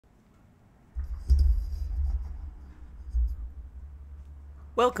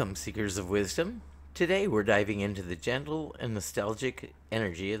Welcome, Seekers of Wisdom. Today we're diving into the gentle and nostalgic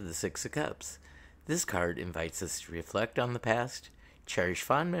energy of the Six of Cups. This card invites us to reflect on the past, cherish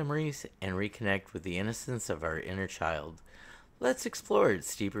fond memories, and reconnect with the innocence of our inner child. Let's explore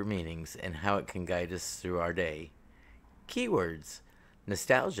its deeper meanings and how it can guide us through our day. Keywords: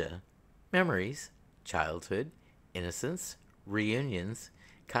 nostalgia, memories, childhood, innocence, reunions,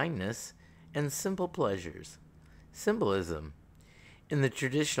 kindness, and simple pleasures. Symbolism: in the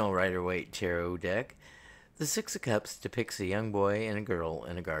traditional Rider-Waite Tarot deck, the Six of Cups depicts a young boy and a girl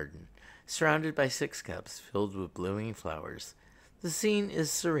in a garden, surrounded by six cups filled with blooming flowers. The scene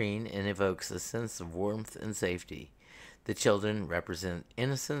is serene and evokes a sense of warmth and safety. The children represent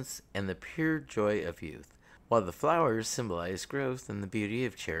innocence and the pure joy of youth, while the flowers symbolize growth and the beauty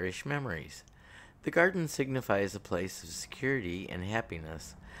of cherished memories. The garden signifies a place of security and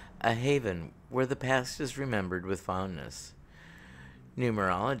happiness, a haven where the past is remembered with fondness.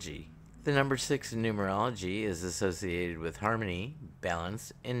 Numerology: the number 6 in numerology is associated with harmony,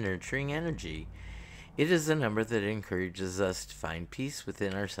 balance, and nurturing energy. It is a number that encourages us to find peace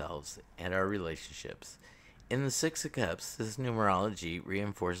within ourselves and our relationships. In the Six of Cups, this numerology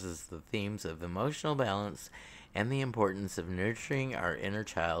reinforces the themes of emotional balance and the importance of nurturing our inner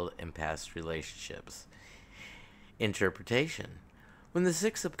child and past relationships. Interpretation: when the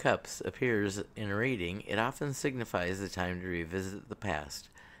Six of Cups appears in a reading, it often signifies the time to revisit the past,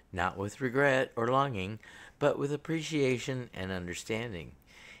 not with regret or longing, but with appreciation and understanding.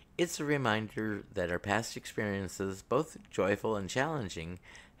 It's a reminder that our past experiences, both joyful and challenging,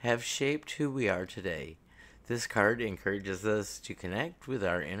 have shaped who we are today. This card encourages us to connect with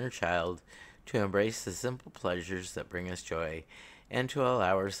our inner child, to embrace the simple pleasures that bring us joy, and to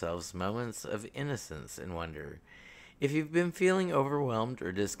allow ourselves moments of innocence and wonder. If you've been feeling overwhelmed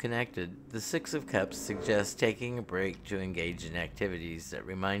or disconnected, the Six of Cups suggests taking a break to engage in activities that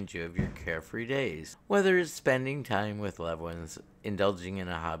remind you of your carefree days. Whether it's spending time with loved ones, indulging in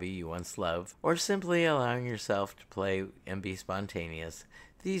a hobby you once loved, or simply allowing yourself to play and be spontaneous,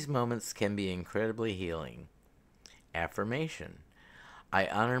 these moments can be incredibly healing. Affirmation: I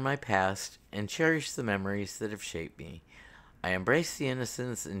honor my past and cherish the memories that have shaped me. I embrace the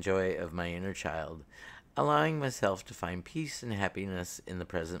innocence and joy of my inner child, allowing myself to find peace and happiness in the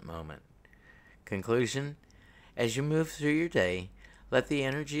present moment. Conclusion: as you move through your day, let the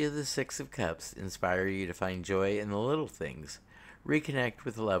energy of the Six of Cups inspire you to find joy in the little things, reconnect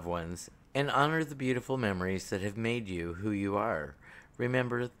with loved ones, and honor the beautiful memories that have made you who you are.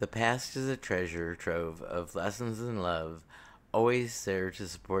 Remember, the past is a treasure trove of lessons and love, always there to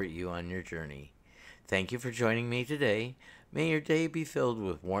support you on your journey. Thank you for joining me today. May your day be filled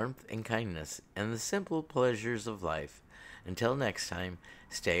with warmth and kindness and the simple pleasures of life. Until next time,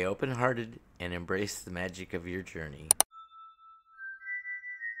 stay open-hearted and embrace the magic of your journey.